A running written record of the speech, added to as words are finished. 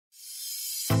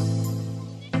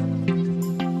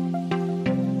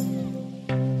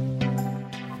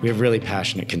we have really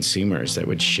passionate consumers that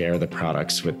would share the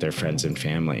products with their friends and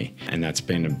family. And that's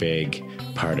been a big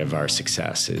part of our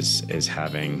success is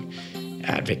having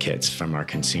advocates from our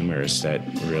consumers that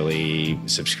really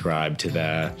subscribe to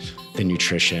the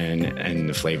nutrition and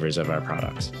the flavors of our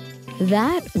products.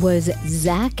 That was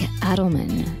Zach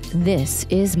Adelman. This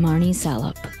is Marnie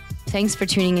Salop. Thanks for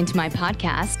tuning into my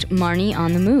podcast, Marnie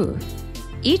on the Move.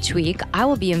 Each week, I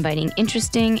will be inviting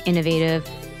interesting, innovative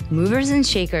movers and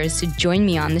shakers to join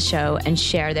me on the show and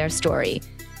share their story.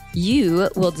 You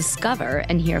will discover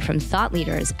and hear from thought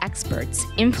leaders, experts,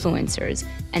 influencers,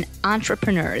 and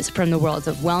entrepreneurs from the worlds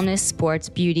of wellness, sports,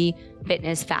 beauty,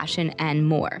 fitness, fashion, and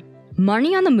more.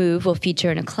 Marnie on the Move will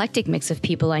feature an eclectic mix of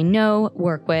people I know,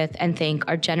 work with, and think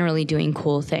are generally doing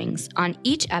cool things. On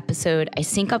each episode, I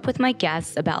sync up with my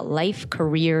guests about life,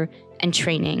 career, and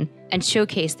training, and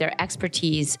showcase their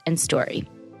expertise and story.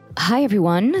 Hi,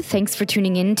 everyone. Thanks for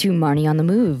tuning in to Marnie on the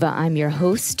Move. I'm your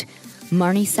host,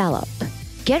 Marnie Salop.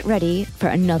 Get ready for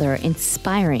another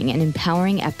inspiring and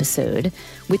empowering episode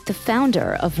with the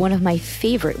founder of one of my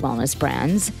favorite wellness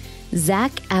brands,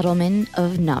 Zach Adelman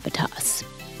of Navitas.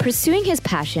 Pursuing his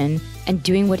passion and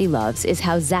doing what he loves is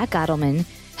how Zach Adelman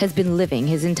has been living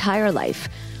his entire life,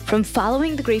 from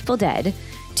following the Grateful Dead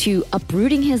to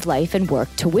uprooting his life and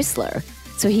work to Whistler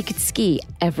so he could ski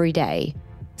every day.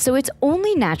 So it's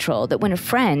only natural that when a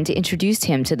friend introduced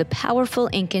him to the powerful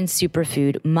Incan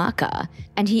superfood maca,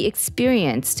 and he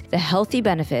experienced the healthy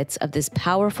benefits of this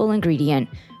powerful ingredient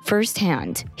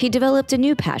firsthand, he developed a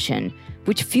new passion,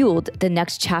 which fueled the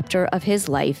next chapter of his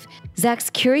life. Zach's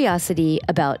curiosity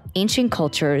about ancient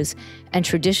cultures and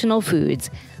traditional foods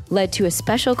led to a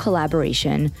special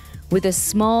collaboration with a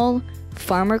small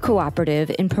farmer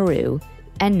cooperative in Peru,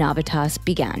 and Navitas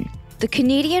began. The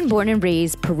Canadian-born and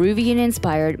raised,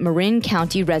 Peruvian-inspired Marin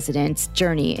County resident's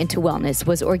journey into wellness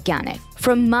was organic.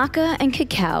 From maca and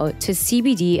cacao to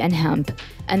CBD and hemp,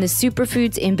 and the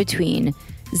superfoods in between,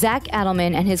 Zach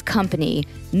Adelman and his company,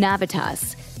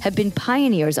 Navitas, have been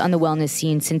pioneers on the wellness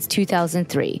scene since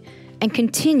 2003 and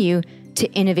continue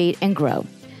to innovate and grow.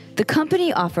 The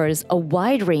company offers a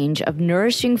wide range of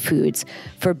nourishing foods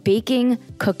for baking,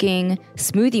 cooking,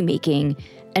 smoothie making,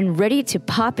 and ready to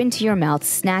pop into your mouth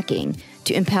snacking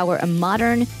to empower a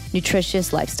modern,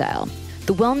 nutritious lifestyle.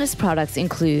 The wellness products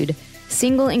include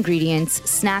single ingredients,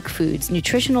 snack foods,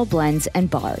 nutritional blends, and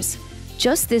bars.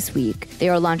 Just this week, they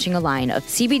are launching a line of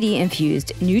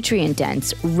CBD-infused,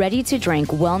 nutrient-dense, ready-to-drink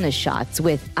wellness shots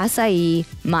with acai,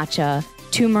 matcha,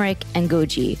 turmeric, and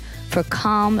goji for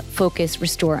calm, focus,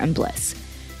 restore, and bliss.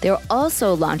 They're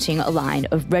also launching a line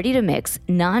of ready-to-mix,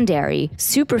 non-dairy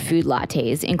superfood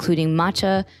lattes, including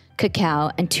matcha,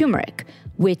 cacao, and turmeric,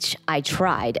 which I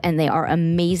tried, and they are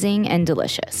amazing and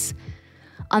delicious.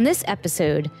 On this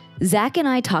episode, Zach and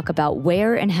I talk about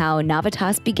where and how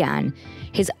Navitas began,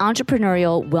 his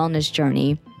entrepreneurial wellness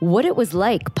journey, what it was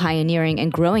like pioneering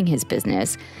and growing his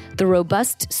business, the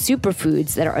robust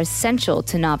superfoods that are essential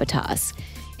to Navitas,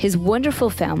 his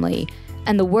wonderful family,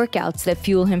 and the workouts that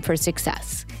fuel him for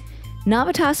success.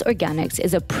 Navitas Organics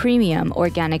is a premium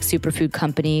organic superfood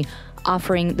company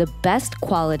offering the best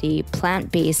quality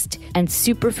plant-based and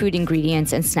superfood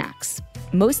ingredients and snacks.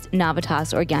 Most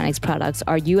Navitas Organics products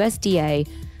are USDA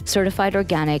certified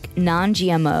organic,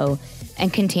 non-GMO,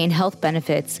 and contain health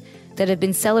benefits that have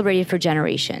been celebrated for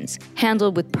generations,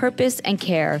 handled with purpose and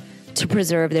care to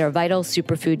preserve their vital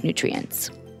superfood nutrients.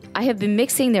 I have been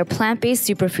mixing their plant-based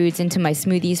superfoods into my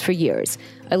smoothies for years.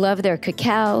 I love their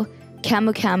cacao,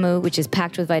 camu camu, which is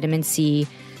packed with vitamin C,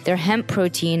 their hemp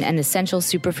protein and essential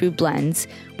superfood blends,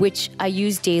 which I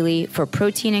use daily for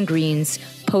protein and greens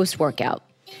post-workout.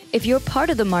 If you're part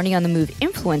of the Marnie on the Move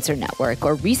Influencer Network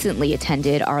or recently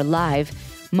attended our live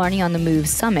Marnie on the Move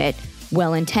Summit,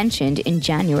 well-intentioned in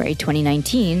January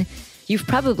 2019, you've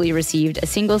probably received a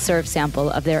single-serve sample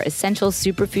of their essential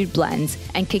superfood blends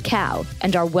and cacao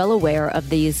and are well aware of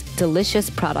these delicious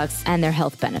products and their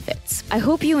health benefits. I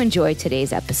hope you enjoy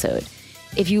today's episode.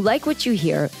 If you like what you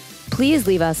hear, please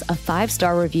leave us a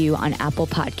 5-star review on Apple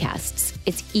Podcasts.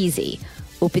 It's easy.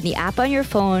 Open the app on your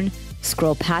phone,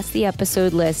 scroll past the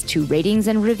episode list to ratings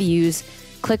and reviews,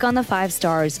 click on the 5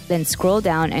 stars, then scroll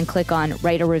down and click on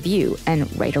Write a Review and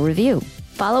write a review.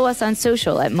 Follow us on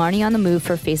social at Marnie on the Move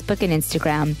for Facebook and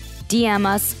Instagram. DM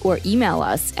us or email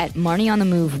us at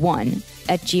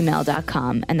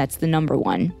marnieonthemove1@gmail.com, and that's the number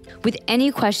 1, with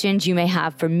any questions you may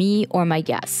have for me or my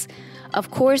guests. Of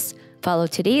course, follow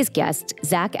today's guest,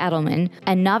 Zach Adelman,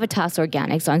 and Navitas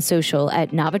Organics on social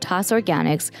at Navitas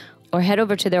Organics, or head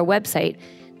over to their website,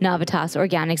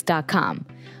 navitasorganics.com.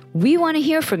 We want to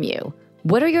hear from you.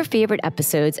 What are your favorite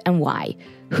episodes and why?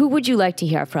 Who would you like to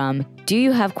hear from? Do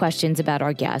you have questions about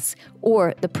our guests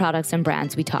or the products and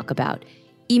brands we talk about?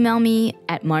 Email me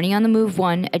at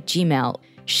marnieonthemove1@gmail.com.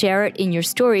 Share it in your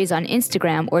stories on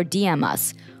Instagram or DM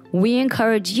us. We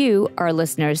encourage you, our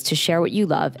listeners, to share what you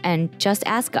love and just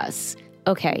ask us.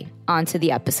 Okay, on to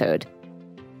the episode.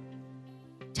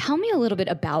 Tell me a little bit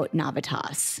about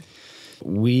Navitas.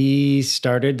 We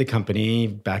started the company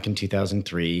back in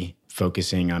 2003,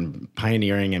 focusing on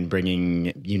pioneering and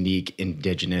bringing unique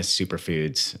indigenous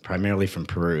superfoods, primarily from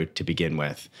Peru to begin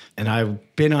with. And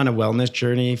I've been on a wellness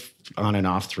journey on and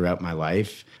off throughout my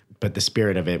life. But the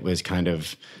spirit of it was kind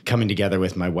of coming together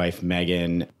with my wife,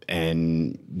 Megan,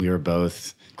 and we were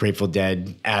both Grateful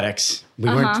Dead addicts. We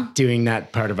weren't doing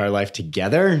that part of our life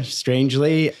together,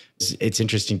 strangely. It's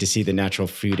interesting to see the natural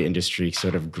food industry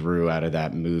sort of grew out of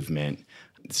that movement.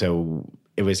 So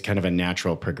it was kind of a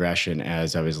natural progression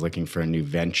as I was looking for a new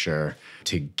venture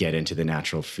to get into the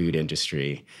natural food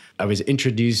industry. I was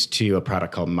introduced to a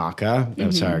product called Maca. That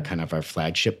was our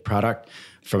flagship product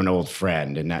from an old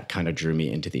friend, and that kind of drew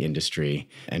me into the industry,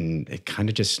 and it kind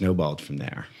of just snowballed from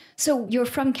there. So you're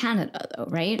from Canada, though,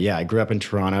 right? Yeah, I grew up in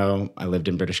Toronto. I lived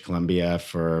in British Columbia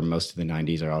for most of the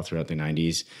 90s, or all throughout the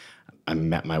 90s. I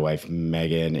met my wife,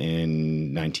 Megan,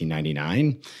 in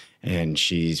 1999, and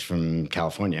she's from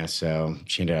California, so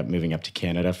she ended up moving up to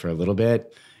Canada for a little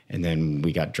bit, and then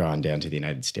we got drawn down to the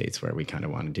United States, where we kind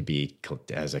of wanted to be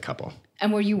as a couple.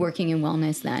 And were you working in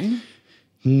wellness then?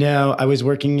 No, I was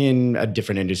working in a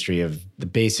different industry. Of the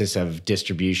basis of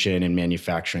distribution and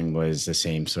manufacturing was the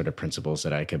same sort of principles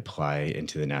that I could apply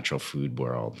into the natural food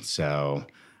world. So,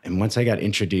 and once I got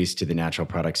introduced to the natural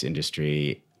products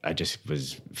industry, I just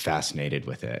was fascinated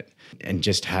with it, and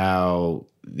just how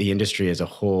the industry as a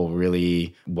whole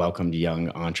really welcomed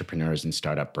young entrepreneurs and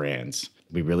startup brands.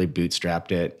 We really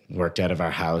bootstrapped it, worked out of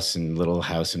our house, and little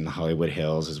house in the Hollywood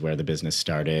Hills is where the business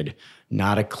started.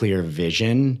 Not a clear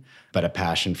vision, but a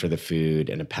passion for the food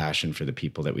and a passion for the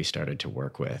people that we started to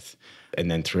work with.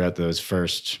 And then throughout those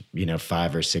first,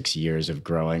 5 or 6 years of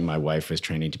growing, my wife was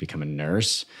training to become a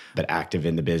nurse, but active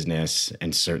in the business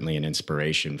and certainly an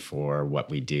inspiration for what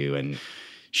we do. And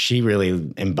she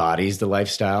really embodies the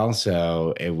lifestyle,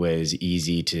 so it was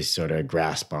easy to sort of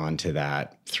grasp onto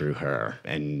that through her.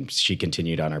 And she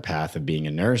continued on her path of being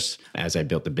a nurse as I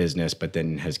built the business, but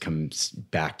then has come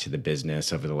back to the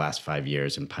business over the last 5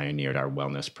 years and pioneered our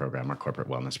wellness program, our corporate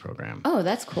wellness program. Oh,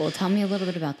 that's cool. Tell me a little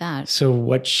bit about that. So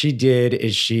what she did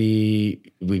is we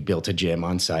built a gym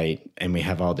on site, and we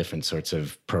have all different sorts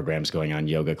of programs going on: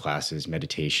 yoga classes,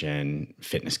 meditation,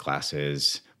 fitness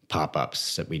classes,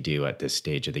 pop-ups that we do at this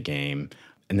stage of the game.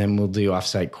 And then we'll do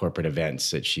off-site corporate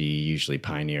events that she usually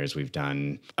pioneers. We've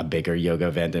done a bigger yoga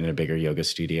event and a bigger yoga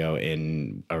studio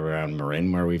around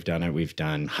Marin where we've done it. We've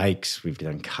done hikes, we've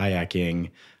done kayaking,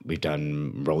 we've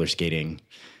done roller skating.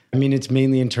 I mean, it's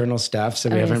mainly internal stuff, so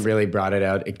we haven't really brought it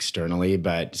out externally,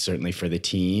 but certainly for the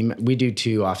team. We do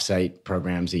 2 off-site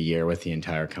programs a year with the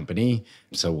entire company.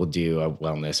 So we'll do a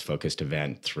wellness-focused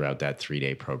event throughout that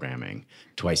 3-day programming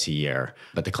twice a year.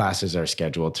 But the classes are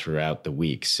scheduled throughout the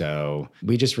week. So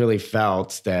we just really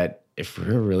felt that if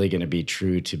we're really going to be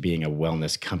true to being a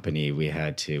wellness company, we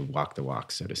had to walk the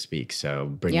walk, so to speak. So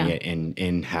bringing it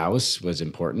in-house was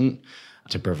important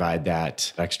to provide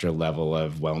that extra level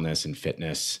of wellness and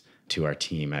fitness to our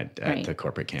team at the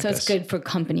corporate campus. So it's good for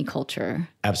company culture.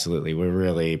 Absolutely. We're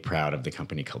really proud of the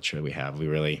company culture we have.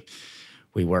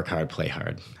 We work hard, play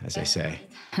hard, as I say.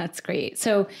 That's great.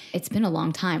 So it's been a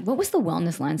long time. What was the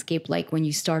wellness landscape like when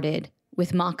you started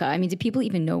with Maca? I mean, did people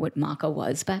even know what Maca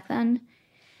was back then?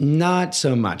 Not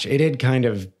so much. It had kind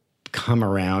of come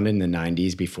around in the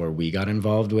 90s before we got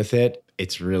involved with it.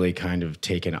 It's really kind of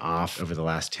taken off over the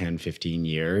last 10, 15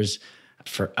 years.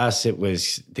 For us, it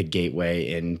was the gateway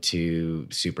into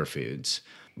superfoods,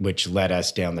 which led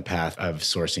us down the path of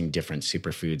sourcing different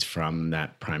superfoods from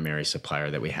that primary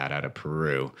supplier that we had out of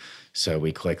Peru. So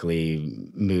we quickly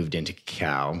moved into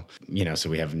cacao, so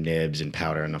we have nibs and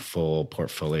powder and a full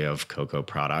portfolio of cocoa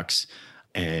products.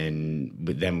 And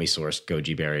then we sourced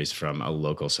goji berries from a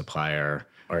local supplier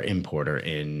or importer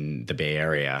in the Bay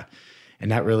Area.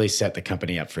 And that really set the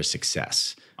company up for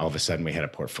success. All of a sudden, we had a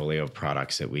portfolio of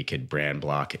products that we could brand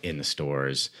block in the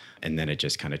stores. And then it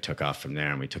just kind of took off from there.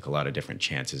 And we took a lot of different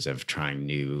chances of trying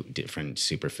new, different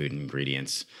superfood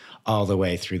ingredients all the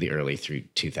way through the early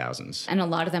 2000s. And a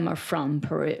lot of them are from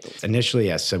Peru. Initially,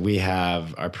 yes. So we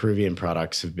have our Peruvian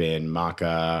products have been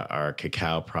maca, our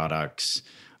cacao products,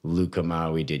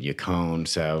 lucuma, we did yacon.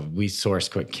 So we source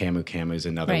quick Camu. Camu is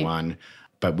another one.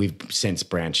 But we've since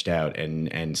branched out and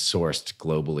sourced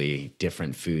globally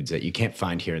different foods that you can't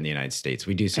find here in the United States.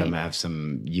 We do have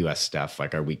some U.S. stuff,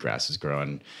 like our wheatgrass is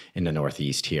grown in the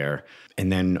Northeast here.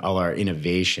 And then all our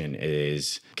innovation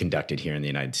is conducted here in the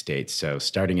United States. So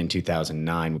starting in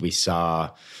 2009, we saw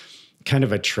kind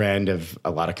of a trend of a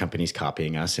lot of companies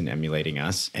copying us and emulating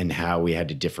us, and how we had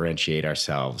to differentiate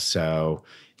ourselves. So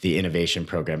the innovation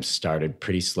program started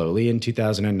pretty slowly in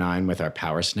 2009 with our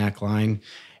Power Snack line.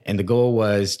 And the goal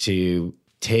was to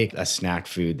take a snack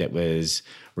food that was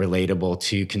relatable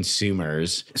to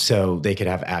consumers so they could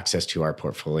have access to our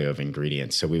portfolio of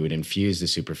ingredients. So we would infuse the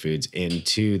superfoods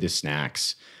into the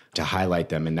snacks to highlight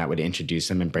them, and that would introduce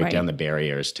them and break down the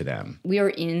barriers to them. We are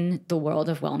in the world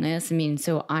of wellness. I mean,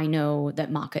 so I know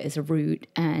that maca is a root,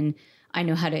 and I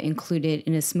know how to include it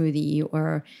in a smoothie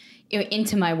or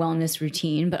into my wellness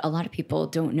routine, but a lot of people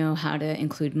don't know how to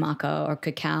include maca or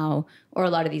cacao or a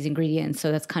lot of these ingredients.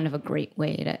 So that's kind of a great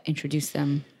way to introduce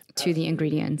them to the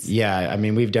ingredients. Yeah, I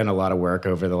mean, we've done a lot of work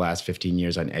over the last 15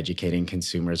 years on educating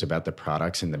consumers about the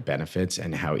products and the benefits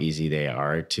and how easy they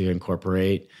are to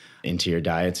incorporate into your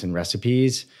diets and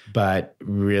recipes. But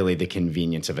really the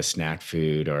convenience of a snack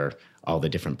food or all the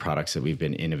different products that we've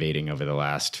been innovating over the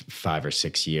last 5 or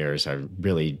 6 years are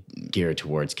really geared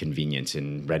towards convenience,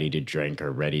 and ready to drink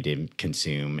or ready to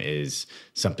consume is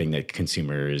something that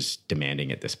consumers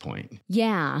demanding at this point.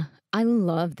 Yeah, I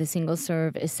love the single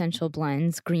serve Essential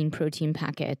Blends green protein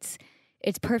packets.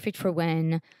 It's perfect for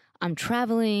when I'm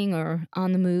traveling or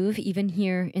on the move, even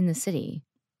here in the city.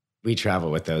 We travel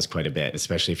with those quite a bit,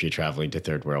 especially if you're traveling to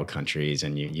third world countries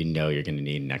and you know you're going to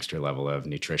need an extra level of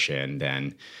nutrition,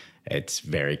 then it's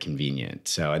very convenient.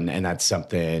 So, and that's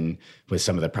something with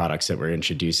some of the products that we're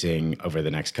introducing over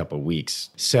the next couple of weeks.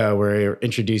 So we're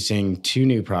introducing 2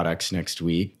 new products next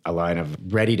week, a line of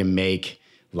ready to make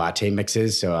latte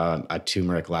mixes. So a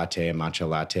turmeric latte, a matcha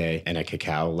latte, and a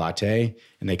cacao latte.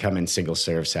 And they come in single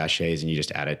serve sachets, and you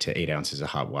just add it to 8 ounces of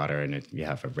hot water, and you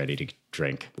have a ready to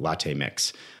drink latte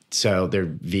mix. So they're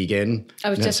vegan. I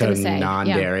was just going to say,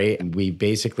 non-dairy. Yeah. We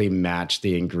basically match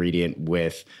the ingredient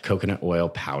with coconut oil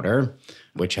powder,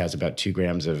 which has about 2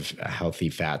 grams of healthy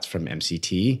fats from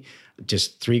MCT,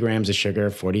 just 3 grams of sugar,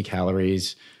 40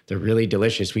 calories. They're really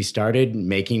delicious. We started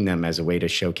making them as a way to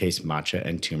showcase matcha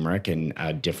and turmeric in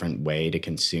a different way to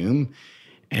consume.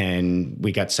 And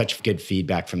we got such good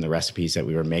feedback from the recipes that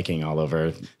we were making all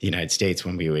over the United States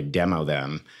when we would demo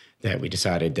them, that we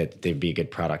decided that they'd be a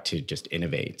good product to just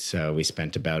innovate. So we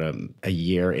spent about a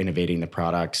year innovating the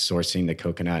product, sourcing the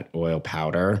coconut oil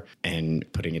powder, and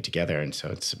putting it together. And so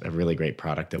it's a really great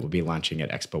product that we'll be launching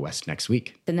at Expo West next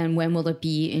week. And then when will it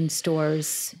be in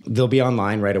stores? They'll be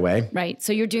online right away. Right.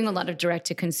 So you're doing a lot of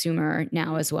direct-to-consumer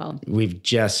now as well. We've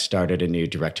just started a new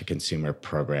direct-to-consumer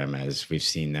program, as we've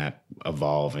seen that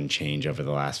evolve and change over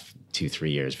the last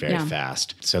 2-3 years very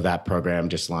fast. So that program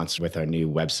just launched with our new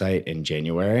website in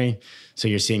January. So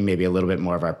you're seeing maybe a little bit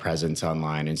more of our presence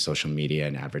online and social media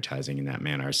and advertising in that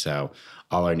manner. So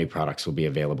all our new products will be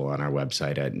available on our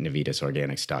website at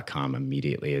navitasorganics.com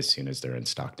immediately as soon as they're in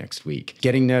stock next week.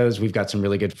 Getting those, we've got some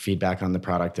really good feedback on the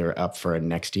product. They're up for a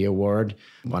Nexty Award,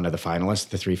 one of the finalists,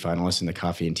 the 3 finalists in the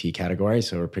coffee and tea category.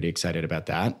 So we're pretty excited about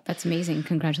that. That's amazing.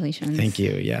 Congratulations. Thank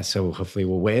you. Yeah, so hopefully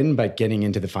we'll win, but getting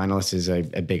into the finalists is a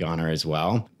big honor as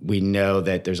well. We know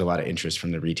that there's a lot of interest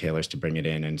from the retailers to bring it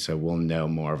in, and so we'll know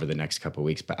more over the next couple of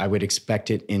weeks. But I would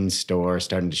expect it in store,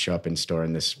 starting to show up in store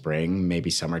in the spring, maybe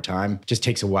summertime. Just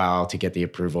takes a while to get the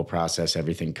approval process,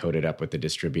 everything coded up with the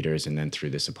distributors and then through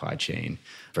the supply chain,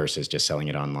 versus just selling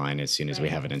it online as soon as we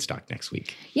have it in stock next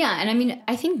week. Yeah. And I mean,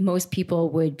 I think most people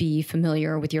would be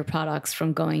familiar with your products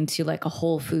from going to like a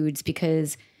Whole Foods,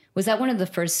 because was that one of the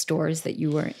first stores that you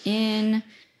were in?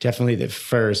 Definitely the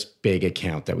first big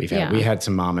account that we've had. Yeah. We had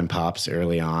some mom and pops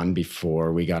early on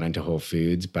before we got into Whole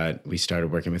Foods, but we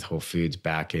started working with Whole Foods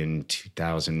back in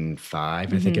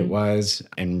 2005, I think it was,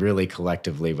 and really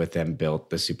collectively with them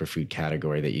built the superfood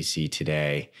category that you see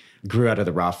today. Grew out of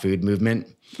the raw food movement.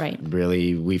 Right.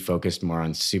 Really, we focused more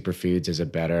on superfoods as a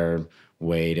better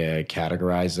way to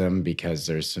categorize them, because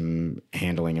there's some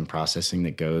handling and processing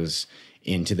that goes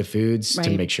into the foods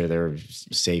to make sure they're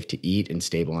safe to eat and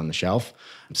stable on the shelf.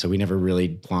 So we never really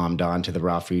glommed onto the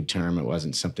raw food term. It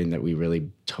wasn't something that we really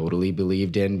totally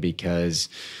believed in, because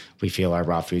we feel our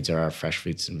raw foods are our fresh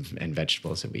fruits and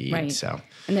vegetables that we eat. Right. So,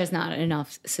 and there's not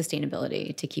enough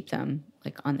sustainability to keep them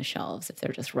like on the shelves if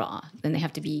they're just raw. Then they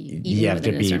have to be eaten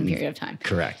within a certain period of time.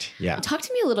 Correct. Yeah. Talk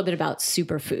to me a little bit about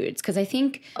superfoods, because I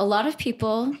think a lot of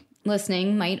people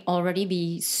listening might already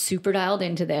be super dialed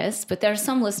into this, but there are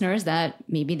some listeners that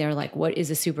maybe they're like, what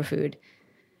is a superfood?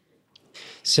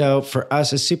 So for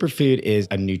us, a superfood is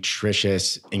a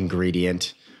nutritious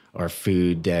ingredient or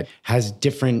food that has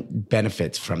different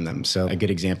benefits from them. So a good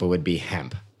example would be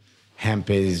hemp. Hemp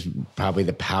is probably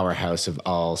the powerhouse of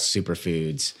all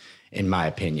superfoods, in my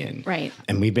opinion. Right.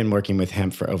 And we've been working with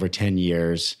hemp for over 10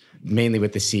 years, mainly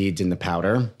with the seeds and the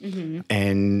powder. Mm-hmm.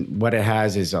 And what it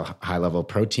has is a high level of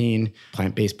protein,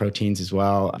 plant-based proteins as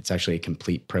well. It's actually a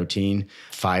complete protein,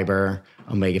 fiber,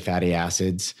 omega fatty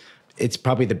acids. It's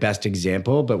probably the best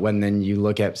example, but when then you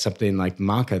look at something like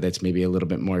maca that's maybe a little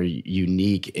bit more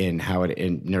unique in how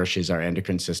it nourishes our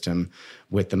endocrine system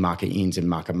with the macaines and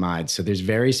macamides. So there's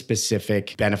very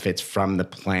specific benefits from the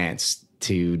plants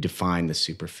to define the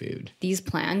superfood. These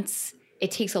plants,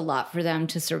 it takes a lot for them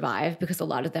to survive because a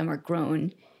lot of them are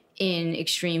grown in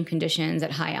extreme conditions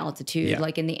at high altitude,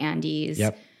 like in the Andes,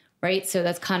 right? So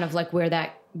that's kind of like where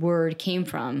that word came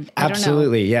from.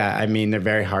 Absolutely, yeah. I mean, they're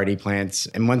very hardy plants.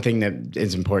 And one thing that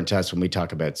is important to us when we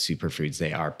talk about superfoods,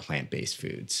 they are plant-based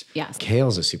foods. Yes.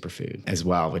 Kale's a superfood as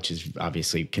well, which is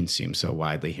obviously consumed so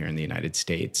widely here in the United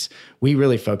States. We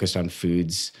really focused on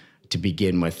foods to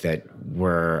begin with that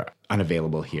were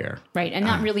unavailable here. Right, and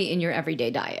not really in your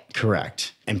everyday diet.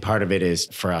 Correct. And part of it is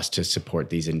for us to support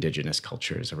these indigenous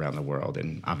cultures around the world.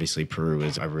 And obviously Peru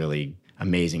is a really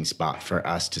amazing spot for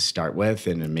us to start with,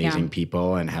 and amazing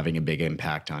people, and having a big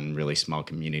impact on really small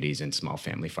communities and small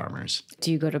family farmers.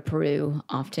 Do you go to Peru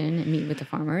often and meet with the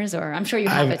farmers? Or I'm sure you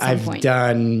have at some point. I've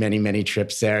done many, many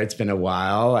trips there. It's been a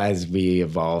while as we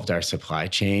evolved our supply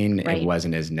chain. Right. It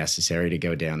wasn't as necessary to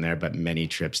go down there, but many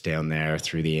trips down there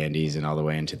through the Andes and all the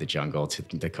way into the jungle to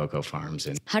the cocoa farms.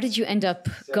 And how did you end up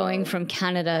going from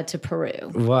Canada to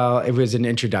Peru? Well, it was an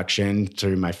introduction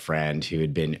through my friend who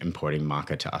had been importing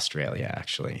maca to Australia,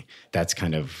 actually. That's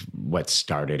kind of what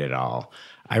started it all.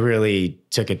 I really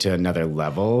took it to another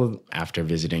level after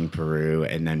visiting Peru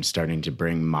and then starting to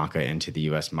bring maca into the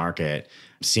U.S. market.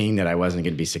 Seeing that I wasn't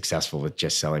going to be successful with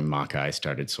just selling maca, I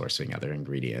started sourcing other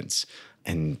ingredients.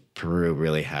 And Peru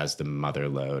really has the mother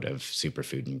lode of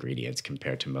superfood ingredients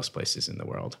compared to most places in the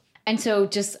world. And so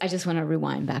I just want to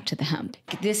rewind back to the hemp.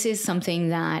 This is something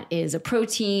that is a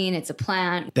protein, it's a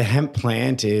plant. The hemp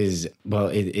plant is, well,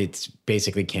 it's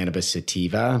basically cannabis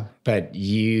sativa, but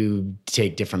you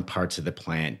take different parts of the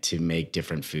plant to make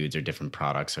different foods or different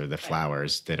products or the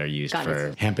flowers that are used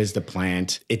for. Hemp is the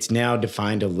plant. It's now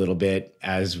defined a little bit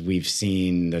as we've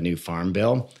seen the new Farm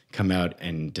Bill come out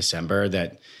in December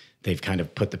that they've kind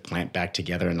of put the plant back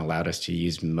together and allowed us to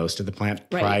use most of the plant.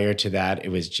 Right. Prior to that, it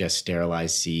was just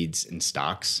sterilized seeds and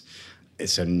stalks.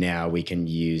 So now we can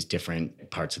use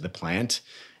different parts of the plant.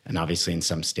 And obviously in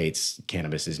some states,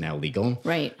 cannabis is now legal.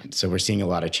 Right. So we're seeing a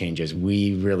lot of changes.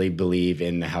 We really believe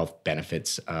in the health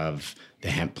benefits of the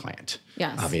hemp plant.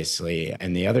 Yes. Obviously.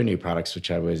 And the other new products,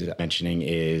 which I was mentioning,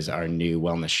 is our new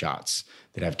wellness shots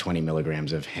that have 20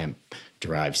 milligrams of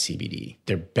hemp-derived CBD.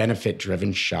 They're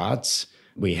benefit-driven shots.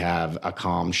 We have a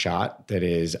calm shot that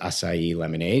is acai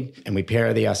lemonade, and we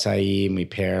pair the acai and we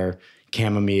pair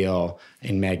chamomile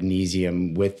and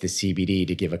magnesium with the CBD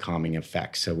to give a calming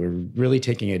effect. So we're really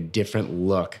taking a different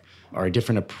look or a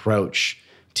different approach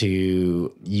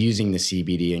to using the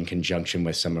CBD in conjunction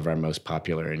with some of our most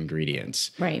popular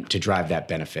ingredients to drive that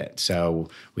benefit. So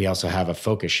we also have a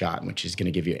focus shot, which is going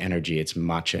to give you energy. It's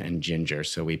matcha and ginger.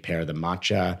 So we pair the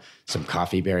matcha, some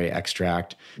coffee berry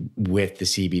extract with the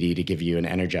CBD to give you an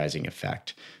energizing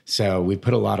effect. So we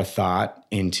put a lot of thought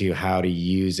into how to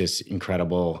use this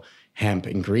incredible hemp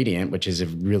ingredient, which is a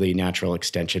really natural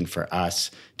extension for us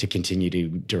to continue to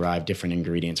derive different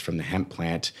ingredients from the hemp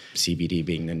plant, CBD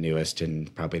being the newest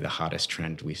and probably the hottest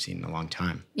trend we've seen in a long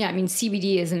time. Yeah, I mean,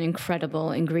 CBD is an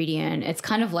incredible ingredient. It's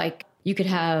kind of like you could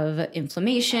have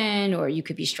inflammation, or you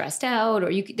could be stressed out,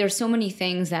 or there's so many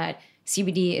things that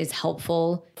CBD is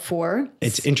helpful for.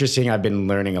 It's interesting. I've been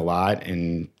learning a lot,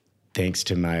 and thanks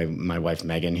to my wife,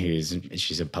 Megan,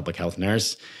 she's a public health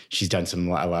nurse. She's done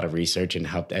a lot of research and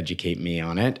helped educate me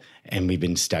on it. And we've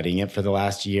been studying it for the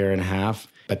last year and a half.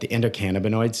 But the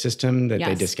endocannabinoid system that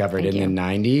they discovered in the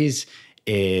 90s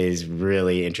is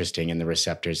really interesting in the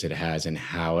receptors it has and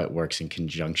how it works in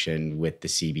conjunction with the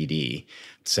CBD.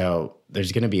 So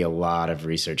there's going to be a lot of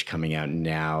research coming out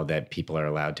now that people are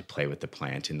allowed to play with the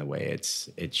plant in the way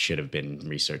it should have been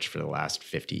researched for the last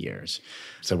 50 years.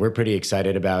 So we're pretty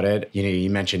excited about it. You know,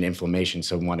 you mentioned inflammation.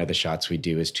 So one of the shots we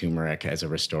do is turmeric as a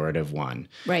restorative one.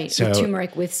 Right. So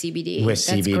turmeric with CBD. With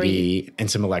That's CBD great. And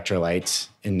some electrolytes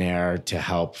in there to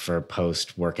help for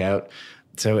post-workout.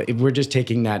 So we're just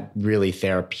taking that really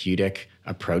therapeutic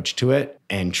approach to it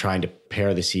and trying to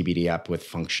pair the CBD up with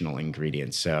functional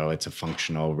ingredients. So it's a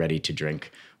functional,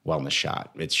 ready-to-drink wellness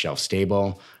shot. It's shelf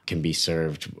stable, can be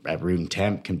served at room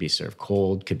temp, can be served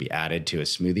cold, could be added to a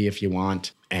smoothie if you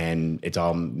want. And it's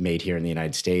all made here in the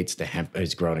United States. The hemp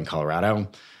is grown in Colorado.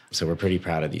 So we're pretty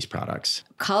proud of these products.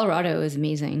 Colorado is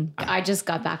amazing. I just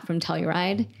got back from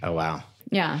Telluride. Oh, wow.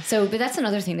 Yeah. So, but that's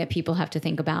another thing that people have to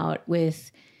think about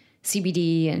with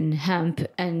CBD and hemp,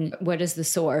 and what is the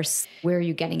source? Where are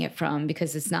you getting it from?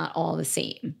 Because it's not all the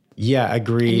same. Yeah,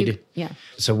 agreed. Yeah.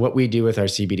 So what we do with our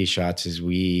CBD shots is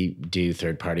we do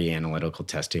third-party analytical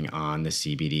testing on the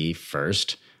CBD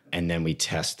first, and then we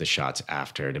test the shots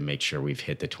after to make sure we've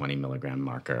hit the 20 milligram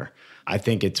marker. I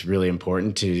think it's really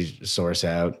important to source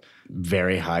out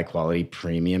very high quality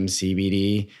premium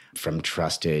CBD from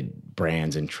trusted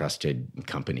brands and trusted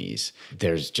companies.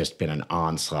 There's just been an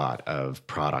onslaught of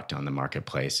product on the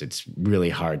marketplace. It's really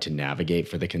hard to navigate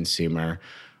for the consumer.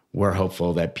 We're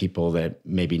hopeful that people that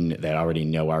that already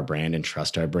know our brand and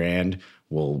trust our brand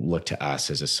will look to us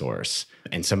as a source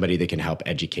and somebody that can help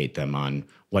educate them on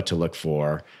what to look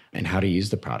for and how to use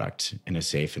the product in a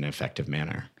safe and effective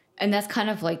manner. And that's kind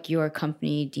of like your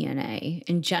company DNA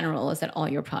in general, is that all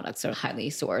your products are highly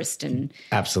sourced and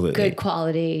absolutely good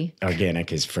quality.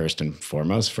 Organic is first and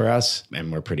foremost for us,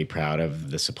 and we're pretty proud of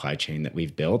the supply chain that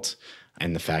we've built.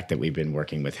 And the fact that we've been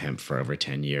working with hemp for over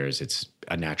 10 years, it's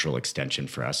a natural extension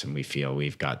for us, and we feel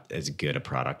we've got as good a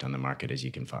product on the market as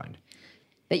you can find.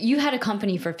 That you had a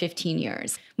company for 15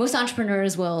 years. Most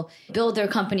entrepreneurs will build their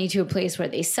company to a place where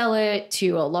they sell it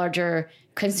to a larger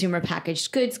consumer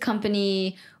packaged goods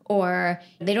company, or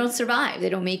they don't survive. They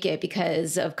don't make it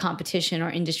because of competition or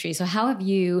industry. So how have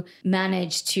you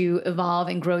managed to evolve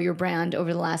and grow your brand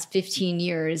over the last 15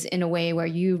 years in a way where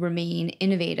you remain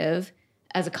innovative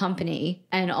as a company,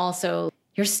 and also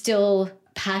you're still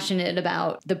passionate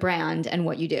about the brand and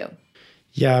what you do?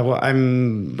 Yeah, well,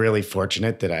 I'm really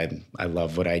fortunate that I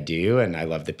love what I do and I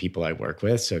love the people I work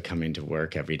with. So coming to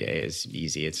work every day is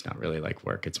easy. It's not really like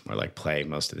work. It's more like play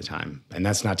most of the time. And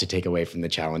that's not to take away from the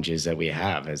challenges that we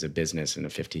have as a business and a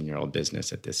 15-year-old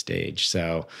business at this stage.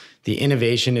 So the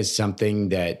innovation is something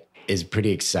that is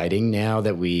pretty exciting now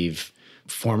that we've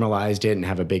formalized it and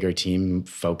have a bigger team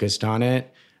focused on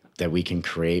it, that we can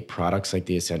create products like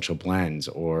the essential blends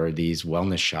or these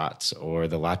wellness shots or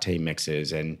the latte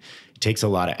mixes. And it takes a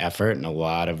lot of effort and a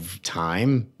lot of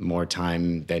time, more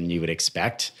time than you would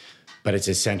expect. But it's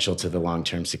essential to the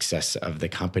long-term success of the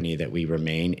company that we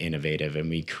remain innovative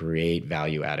and we create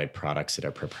value-added products that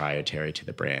are proprietary to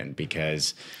the brand,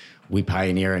 because we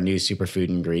pioneer a new superfood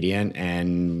ingredient.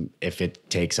 And if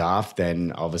it takes off,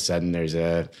 then all of a sudden there's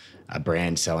a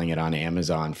brand selling it on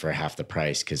Amazon for half the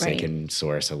price because they can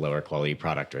source a lower quality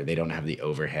product, or they don't have the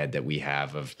overhead that we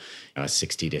have of a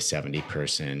 60 to 70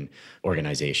 person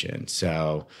organization.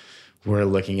 So we're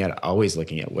always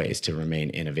looking at ways to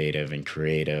remain innovative and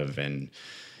creative and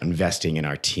investing in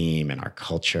our team and our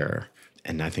culture.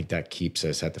 And I think that keeps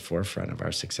us at the forefront of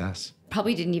our success.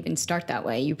 Probably didn't even start that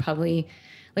way. You probably,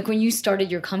 like when you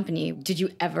started your company, did you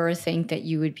ever think that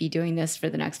you would be doing this for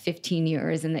the next 15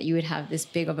 years and that you would have this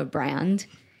big of a brand?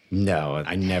 No,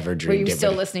 I never dreamed. Were you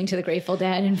still listening to the Grateful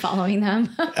Dead and following them?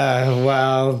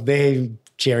 Well,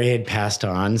 Jerry had passed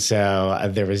on, so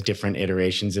there was different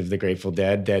iterations of the Grateful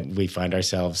Dead that we find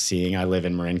ourselves seeing. I live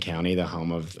in Marin County, the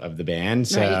home of the band,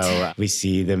 so we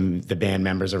see the band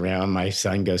members around. My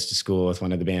son goes to school with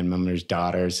one of the band members'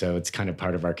 daughters, so it's kind of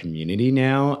part of our community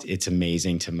now. It's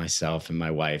amazing to myself and my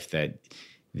wife that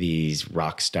these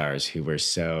rock stars who were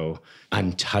so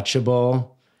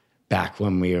untouchable back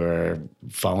when we were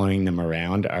following them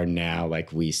around are now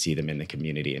like we see them in the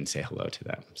community and say hello to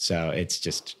them. So it's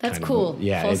just that's cool.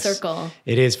 Full circle.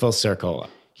 It is full circle.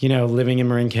 You know, living in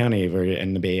Marin County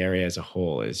and the Bay Area as a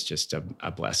whole is just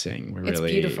a blessing.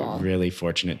 We're really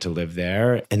fortunate to live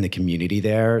there and the community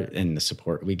there and the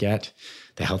support we get,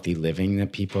 the healthy living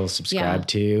that people subscribe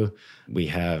to. We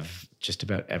have just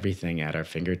about everything at our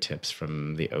fingertips,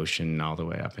 from the ocean all the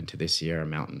way up into the Sierra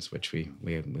Mountains, which we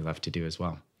love to do as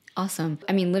well. Awesome.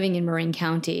 I mean, living in Marin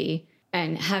County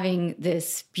and having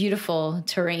this beautiful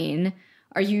terrain,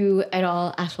 are you at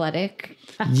all athletic?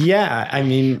 Yeah. I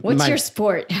mean, what's your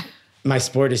sport? My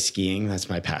sport is skiing. That's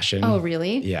my passion. Oh,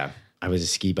 really? Yeah. I was a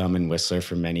ski bum in Whistler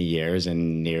for many years,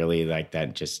 and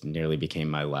that nearly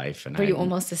became my life. And were you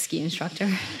almost a ski instructor?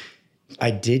 I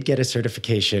did get a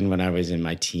certification when I was in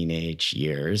my teenage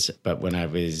years, but when I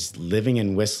was living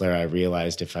in Whistler, I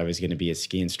realized if I was going to be a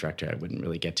ski instructor, I wouldn't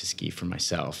really get to ski for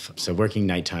myself. So working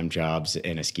nighttime jobs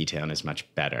in a ski town is much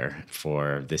better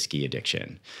for the ski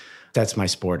addiction. That's my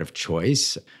sport of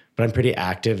choice. But I'm pretty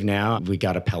active now. We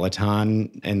got a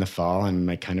Peloton in the fall. I'm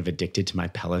like kind of addicted to my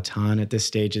Peloton at this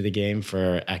stage of the game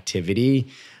for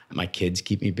activity. My kids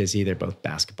keep me busy. They're both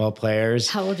basketball players.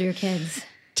 How old are your kids?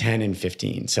 10 and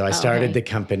 15. So I started the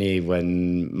company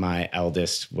when my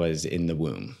eldest was in the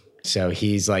womb. So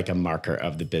he's like a marker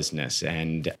of the business,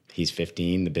 and he's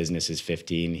 15. The business is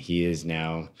 15. He is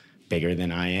now bigger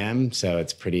than I am. So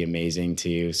it's pretty amazing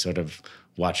to sort of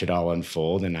watch it all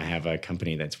unfold. And I have a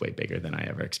company that's way bigger than I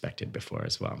ever expected before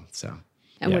as well. So.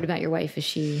 And what about your wife? Is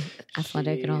she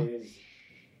athletic at all?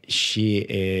 She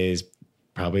is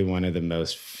probably one of the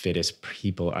most fittest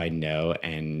people I know.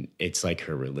 And it's like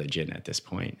her religion at this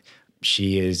point.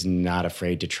 She is not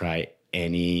afraid to try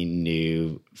any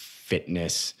new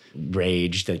fitness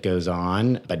rage that goes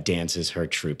on, but dance is her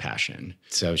true passion.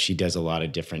 So she does a lot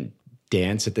of different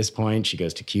dance at this point. She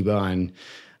goes to Cuba on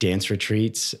dance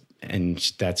retreats. And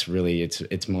that's really,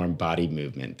 it's more body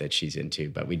movement that she's into.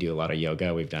 But we do a lot of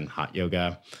yoga. We've done hot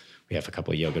yoga. We have a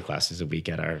couple of yoga classes a week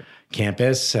at our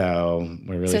campus. So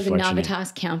we're really fortunate. So the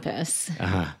Navitas campus.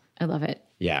 I love it.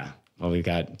 Yeah. Well, we've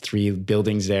got 3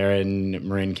 buildings there in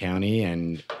Marin County,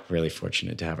 and really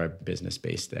fortunate to have our business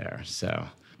based there. So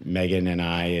Megan and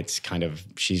I, it's kind of,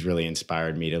 she's really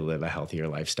inspired me to live a healthier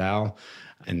lifestyle.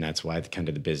 And that's why kind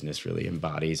of the business really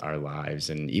embodies our lives,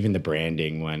 and even the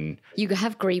branding. When you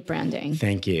have great branding.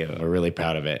 Thank you. We're really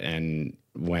proud of it. And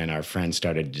when our friend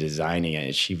started designing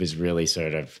it, she was really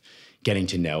sort of getting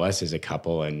to know us as a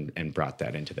couple and brought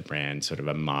that into the brand, sort of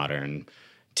a modern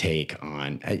take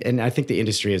on. And I think the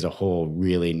industry as a whole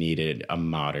really needed a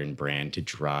modern brand to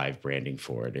drive branding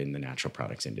forward in the natural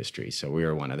products industry. So we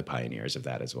were one of the pioneers of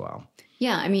that as well.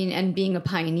 Yeah, I mean, and being a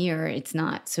pioneer, it's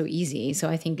not so easy. So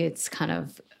I think it's kind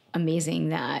of amazing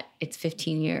that it's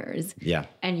 15 years. Yeah.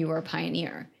 And you were a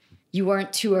pioneer. You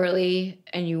weren't too early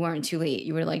and you weren't too late.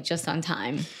 You were like just on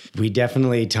time. We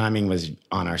definitely, timing was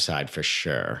on our side for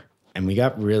sure. And we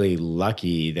got really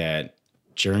lucky that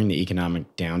during the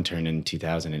economic downturn in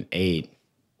 2008,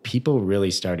 people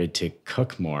really started to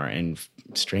cook more and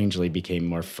strangely became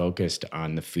more focused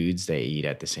on the foods they eat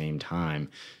at the same time.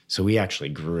 So we actually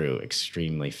grew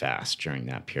extremely fast during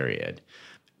that period.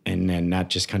 And then that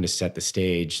just kind of set the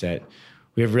stage that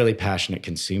we have really passionate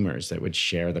consumers that would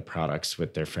share the products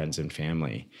with their friends and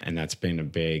family. And that's been a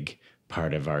big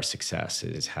part of our success,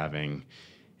 is having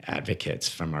advocates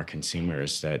from our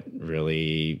consumers that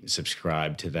really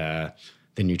subscribe to the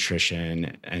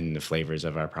nutrition and the flavors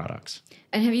of our products.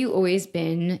 And have you always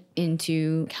been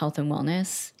into health and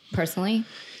wellness personally?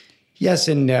 Yes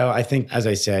and no. I think, as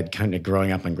I said, kind of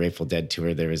growing up on Grateful Dead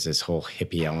tour, there was this whole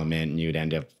hippie element, and you'd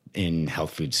end up in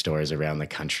health food stores around the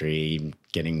country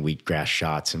getting wheatgrass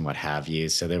shots and what have you.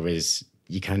 So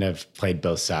you kind of played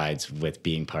both sides with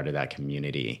being part of that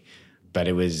community. But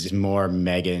it was more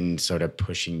Megan sort of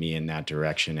pushing me in that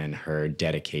direction and her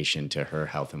dedication to her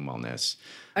health and wellness.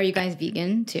 Are you guys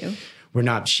vegan too? We're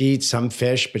not. She eats some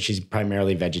fish, but she's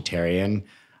primarily vegetarian.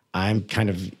 I'm kind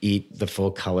of eat the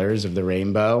full colors of the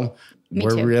rainbow.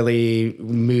 We're really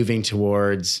moving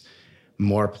towards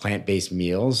more plant-based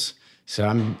meals. So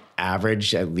I'm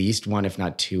average at least 1, if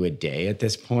not 2 a day at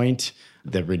this point.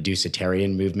 The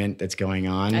reducitarian movement that's going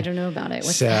on. I don't know about it.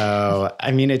 What's that?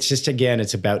 I mean, it's just, again,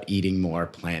 it's about eating more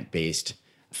plant-based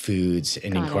foods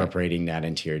and incorporating that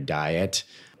into your diet.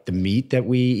 The meat that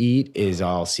we eat is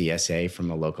all CSA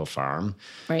from a local farm.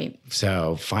 Right.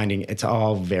 So it's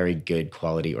all very good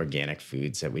quality organic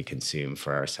foods that we consume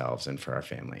for ourselves and for our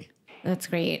family. That's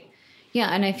great. Yeah,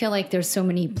 and I feel like there's so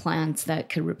many plants that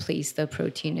could replace the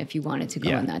protein if you wanted to go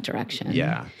in that direction.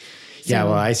 Yeah.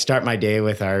 Well, I start my day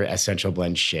with our Essential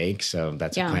Blend shake. So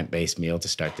that's a plant-based meal to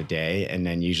start the day. And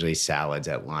then usually salads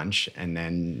at lunch. And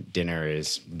then dinner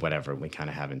is whatever we kind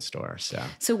of have in store.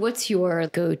 So what's your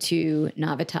go-to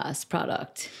Navitas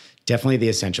product? Definitely the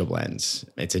Essential Blends.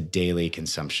 It's a daily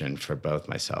consumption for both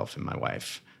myself and my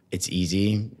wife. It's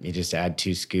easy. You just add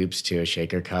 2 scoops to a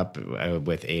shaker cup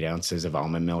with 8 ounces of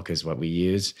almond milk is what we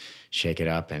use. Shake it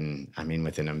up, and I mean,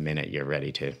 within a minute, you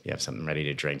have something ready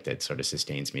to drink that sort of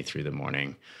sustains me through the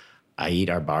morning. I eat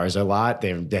our bars a lot. They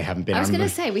haven't been. I was going to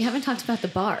say, we haven't talked about the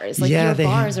bars. Your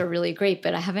bars are really great,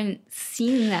 but I haven't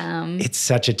seen them. It's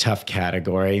such a tough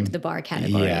category. The bar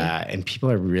category. Yeah, and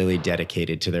people are really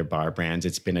dedicated to their bar brands.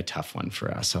 It's been a tough one for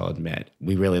us, I'll admit.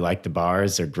 We really like the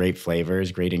bars. They're great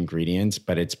flavors, great ingredients,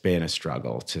 but it's been a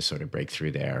struggle to sort of break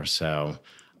through there. So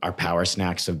our power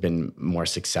snacks have been more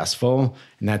successful,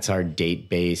 and that's our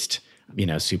date-based,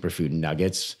 superfood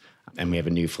nuggets. And we have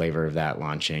a new flavor of that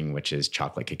launching, which is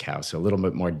chocolate cacao. So a little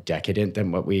bit more decadent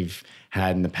than what we've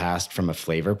had in the past from a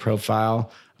flavor profile,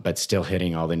 but still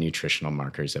hitting all the nutritional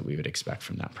markers that we would expect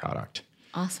from that product.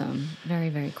 Awesome. Very,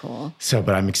 very cool. So,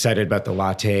 but I'm excited about the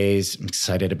lattes. I'm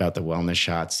excited about the wellness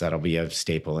shots. That'll be a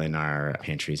staple in our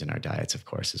pantries and our diets, of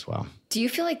course, as well. Do you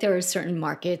feel like there are certain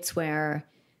markets where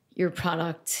your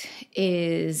product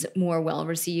is more well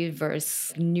received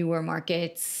versus newer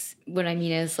markets? What I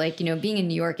mean is, like, being in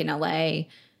New York and LA,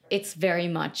 it's very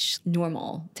much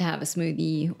normal to have a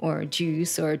smoothie or a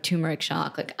juice or a turmeric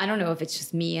shock. Like, I don't know if it's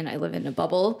just me and I live in a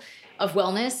bubble of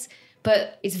wellness,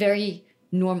 but it's very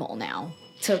normal now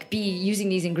to be using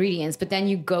these ingredients. But then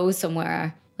you go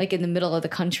somewhere like in the middle of the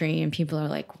country and people are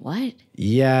like, what?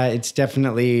 Yeah, it's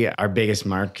definitely our biggest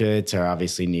markets are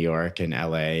obviously New York and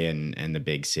LA and the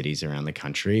big cities around the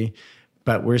country.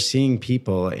 But we're seeing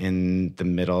people in the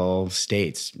middle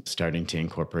states starting to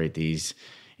incorporate these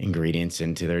ingredients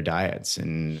into their diets.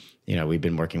 And, we've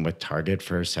been working with Target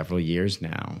for several years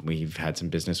now. We've had some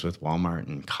business with Walmart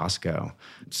and Costco.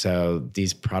 So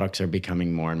these products are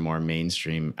becoming more and more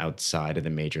mainstream outside of the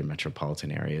major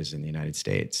metropolitan areas in the United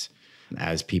States,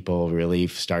 as people really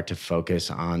start to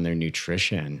focus on their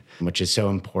nutrition, which is so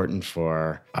important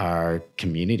for our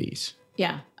communities.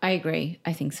 Yeah, I agree.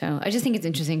 I think so. I just think it's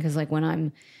interesting because, like, when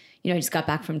I just got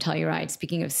back from Telluride,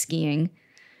 speaking of skiing.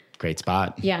 Great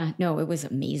spot. Yeah, no, it was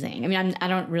amazing. I mean,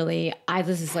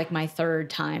 this is like my third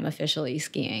time officially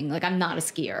skiing. Like, I'm not a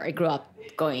skier. I grew up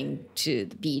going to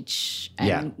the beach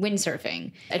and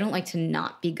windsurfing. I don't like to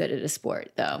not be good at a sport,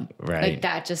 though. Right. Like,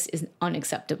 that just is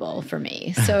unacceptable for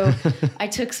me. So I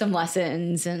took some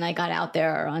lessons and I got out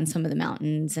there on some of the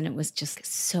mountains and it was just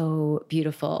so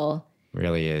beautiful.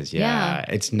 Really is. Yeah.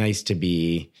 It's nice to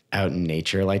be out in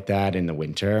nature like that in the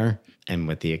winter. And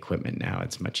with the equipment now,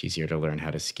 it's much easier to learn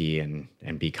how to ski and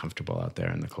be comfortable out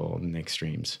there in the cold and the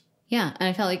extremes. Yeah. And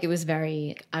I felt like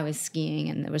I was skiing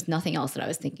and there was nothing else that I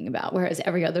was thinking about. Whereas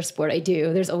every other sport I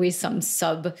do, there's always some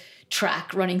sub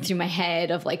track running through my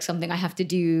head of like something I have to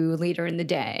do later in the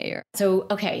day. So,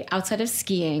 okay, outside of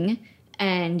skiing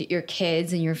and your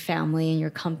kids and your family and your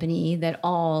company that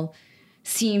all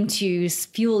seem to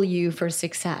fuel you for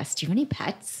success, do you have any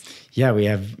pets? Yeah, we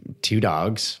have 2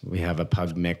 dogs. We have a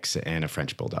pug mix and a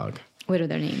French bulldog. What are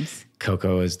their names?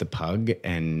 Coco is the pug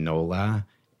and Nola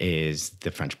is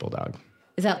the French bulldog.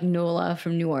 Is that Nola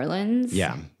from New Orleans?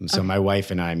 Yeah. So my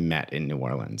wife and I met in New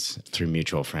Orleans through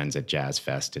mutual friends at Jazz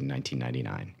Fest in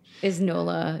 1999. Is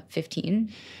Nola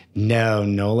 15? No,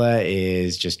 Nola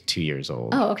is just 2 years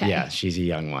old. Oh, okay. Yeah, she's a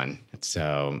young one.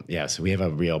 So we have a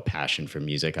real passion for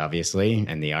music, obviously,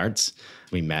 and the arts.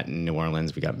 We met in New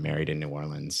Orleans. We got married in New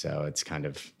Orleans. So it's kind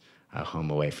of a home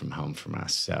away from home from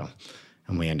us. So,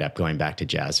 and we end up going back to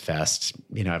Jazz Fest,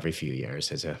 every few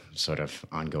years as a sort of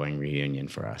ongoing reunion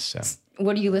for us. So,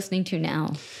 what are you listening to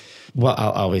now? Well,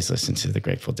 I'll always listen to the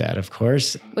Grateful Dead, of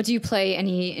course. What do you play?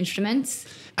 Any instruments?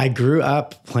 I grew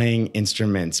up playing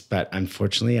instruments, but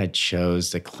unfortunately I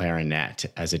chose the clarinet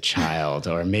as a child,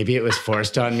 or maybe it was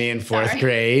forced on me in 4th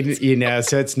grade,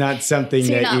 so it's not something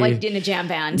so you're that not like in a jam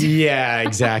band. Yeah,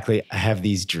 exactly. I have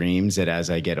these dreams that as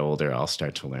I get older, I'll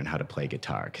start to learn how to play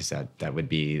guitar because that would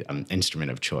be an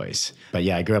instrument of choice. But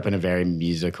yeah, I grew up in a very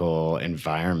musical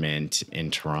environment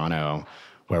in Toronto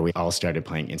where we all started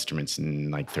playing instruments in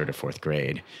like 3rd or 4th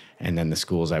grade. And then the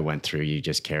schools I went through, you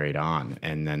just carried on.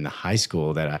 And then the high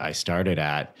school that I started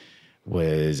at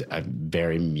was a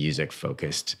very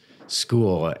music-focused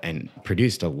school and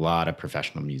produced a lot of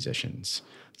professional musicians.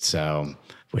 So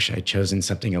wish I'd chosen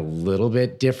something a little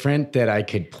bit different that I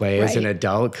could play as an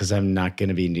adult because I'm not going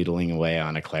to be noodling away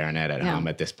on a clarinet at home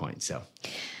at this point. So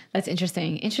that's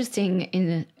interesting.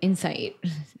 Interesting insight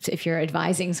if you're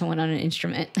advising someone on an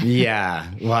instrument.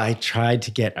 Yeah. Well, I tried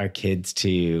to get our kids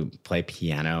to play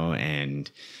piano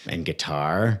and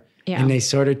guitar. Yeah. And they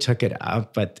sort of took it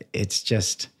up, but it's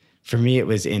just, for me, it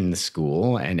was in the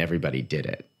school and everybody did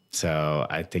it. So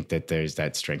I think that there's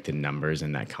that strength in numbers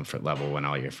and that comfort level when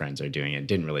all your friends are doing it. It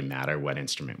didn't really matter what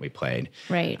instrument we played.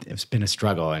 Right. It's been a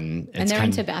struggle. And they're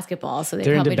into basketball, so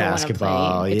they're probably don't want to play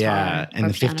guitar. Yeah. And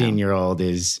the 15-year-old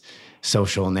is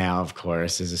social now, of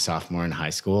course, is a sophomore in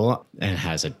high school and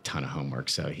has a ton of homework.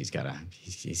 So he's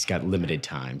got limited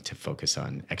time to focus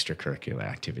on extracurricular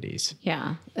activities.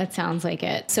 Yeah, that sounds like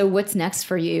it. So what's next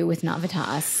for you with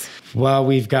Navitas? Well,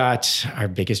 we've got our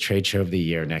biggest trade show of the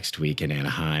year next week in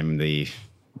Anaheim,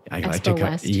 I like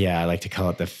to call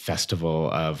it the festival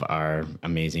of our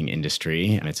amazing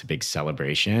industry. And it's a big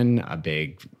celebration, a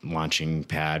big launching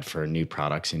pad for new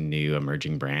products and new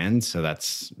emerging brands. So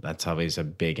that's always a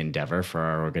big endeavor for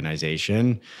our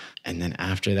organization. And then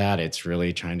after that, it's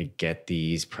really trying to get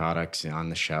these products on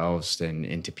the shelves and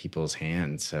into people's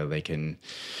hands so they can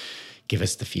give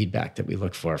us the feedback that we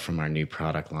look for from our new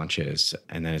product launches.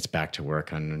 And then it's back to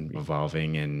work on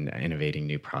evolving and innovating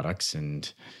new products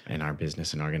and our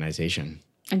business and organization.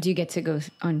 And do you get to go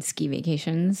on ski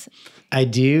vacations? I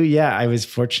do, yeah. I was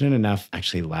fortunate enough.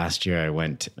 Actually, last year I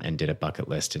went and did a bucket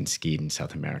list and skied in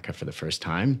South America for the first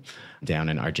time down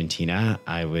in Argentina.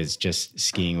 I was just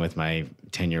skiing with my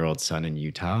 10-year-old son in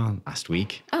Utah last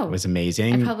week. Oh, it was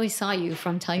amazing. I probably saw you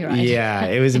from Telluride. Yeah,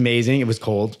 it was amazing. It was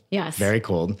cold. Yes. Very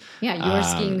cold. Yeah, you were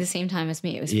skiing the same time as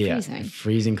me. It was freezing.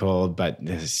 Freezing cold, but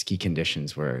the ski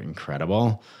conditions were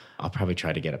incredible. I'll probably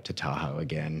try to get up to Tahoe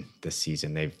again this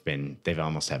season. They've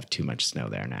almost have too much snow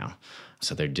there now.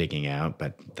 So they're digging out,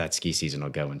 but that ski season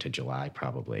will go into July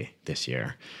probably this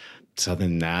year. So other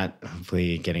than that,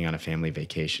 hopefully getting on a family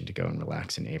vacation to go and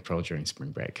relax in April during spring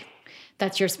break.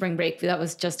 That's your spring break. That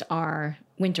was just our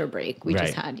winter break we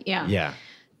just had. Yeah. Yeah.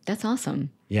 That's awesome.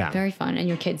 Yeah. Very fun. And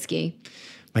your kids ski?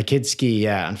 My kids ski,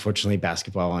 yeah. Unfortunately,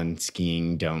 basketball and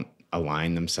skiing don't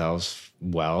align themselves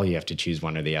well. You have to choose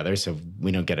one or the other. So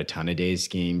we don't get a ton of days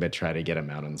skiing, but try to get them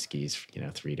out on skis,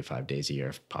 3 to 5 days a year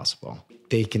if possible.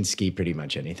 They can ski pretty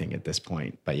much anything at this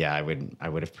point. But yeah, I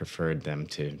would have preferred them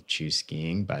to choose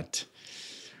skiing, but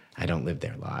I don't live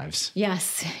their lives.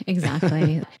 Yes,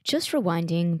 exactly. Just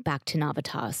rewinding back to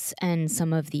Navitas and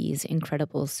some of these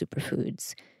incredible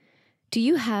superfoods. Do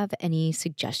you have any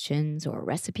suggestions or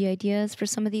recipe ideas for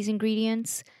some of these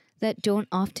ingredients that don't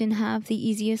often have the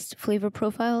easiest flavor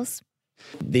profiles?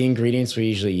 The ingredients we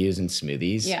usually use in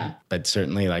smoothies. Yeah. But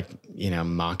certainly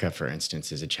maca, for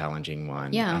instance, is a challenging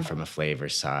one from a flavor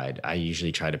side. I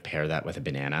usually try to pair that with a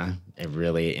banana. It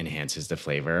really enhances the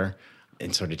flavor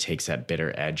and sort of takes that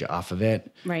bitter edge off of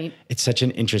it. Right. It's such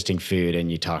an interesting food.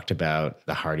 And you talked about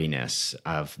the hardiness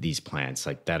of these plants.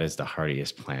 Like that is the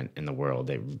hardiest plant in the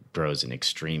world. It grows in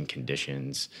extreme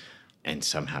conditions and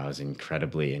somehow is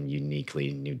incredibly and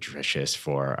uniquely nutritious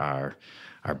for our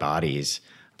bodies.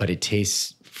 But it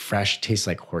tastes fresh, tastes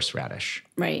like horseradish.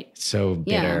 Right. So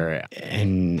bitter. Yeah.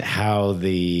 And how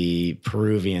the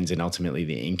Peruvians and ultimately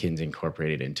the Incans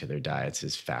incorporated into their diets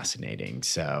is fascinating.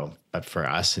 So, but for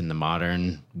us in the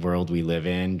modern world we live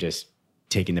in, just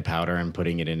taking the powder and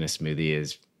putting it in a smoothie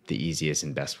is the easiest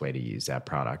and best way to use that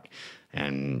product.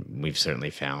 And we've certainly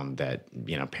found that,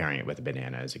 pairing it with a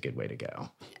banana is a good way to go.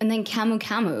 And then camu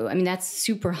camu, I mean, that's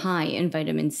super high in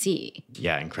vitamin C.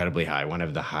 Yeah, incredibly high. One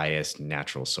of the highest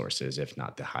natural sources, if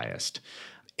not the highest.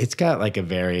 It's got like a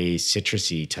very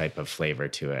citrusy type of flavor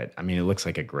to it. I mean, it looks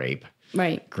like a grape.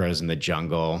 Right. It grows in the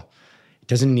jungle. It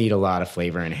doesn't need a lot of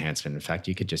flavor enhancement. In fact,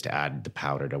 you could just add the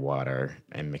powder to water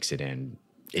and mix it in.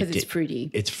 Because it's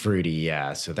fruity. It's fruity,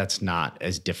 yeah. So that's not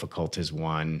as difficult as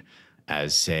one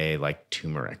as, say, like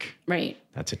turmeric. Right.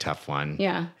 That's a tough one.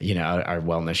 Yeah. Our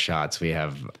wellness shots, we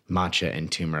have matcha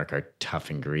and turmeric are tough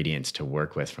ingredients to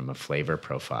work with from a flavor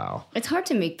profile. It's hard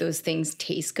to make those things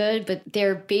taste good, but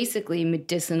they're basically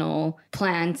medicinal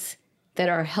plants that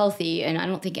are healthy. And I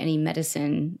don't think any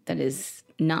medicine that is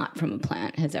not from a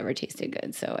plant has ever tasted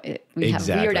good. So we have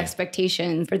weird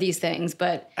expectations for these things,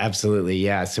 but... Absolutely,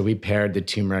 yeah. So we paired the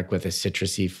turmeric with a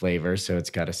citrusy flavor. So it's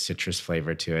got a citrus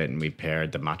flavor to it. And we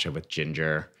paired the matcha with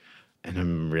ginger. And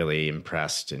I'm really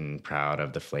impressed and proud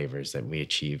of the flavors that we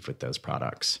achieved with those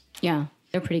products. Yeah,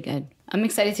 they're pretty good. I'm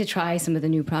excited to try some of the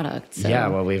new products. So. Yeah,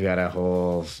 well, we've got a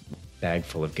whole bag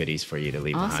full of goodies for you to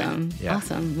leave behind. Yeah.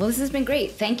 Awesome. Well, this has been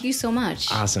great. Thank you so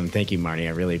much. Awesome. Thank you, Marnie.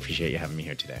 I really appreciate you having me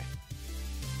here today.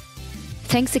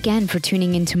 Thanks again for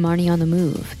tuning in to Marnie on the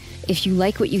Move. If you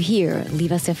like what you hear,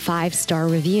 leave us a 5-star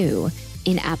review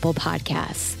in Apple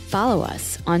Podcasts. Follow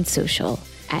us on social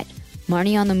at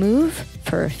Marnie on the Move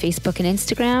for Facebook and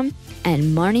Instagram,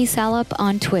 and Marnie Salop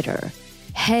on Twitter.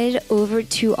 Head over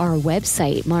to our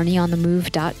website,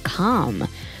 marnieonthemove.com,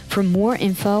 for more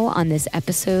info on this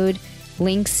episode,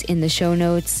 links in the show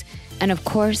notes, and of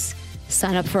course,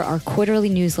 sign up for our quarterly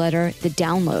newsletter, The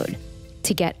Download,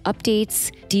 to get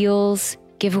updates, deals,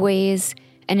 giveaways,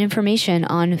 and information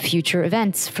on future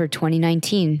events for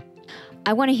 2019.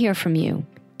 I want to hear from you.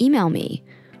 Email me,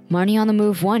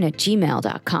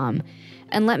 marnieonthemove1@gmail.com,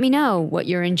 and let me know what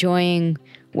you're enjoying,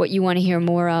 what you want to hear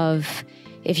more of.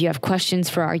 If you have questions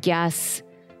for our guests,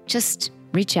 just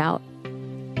reach out.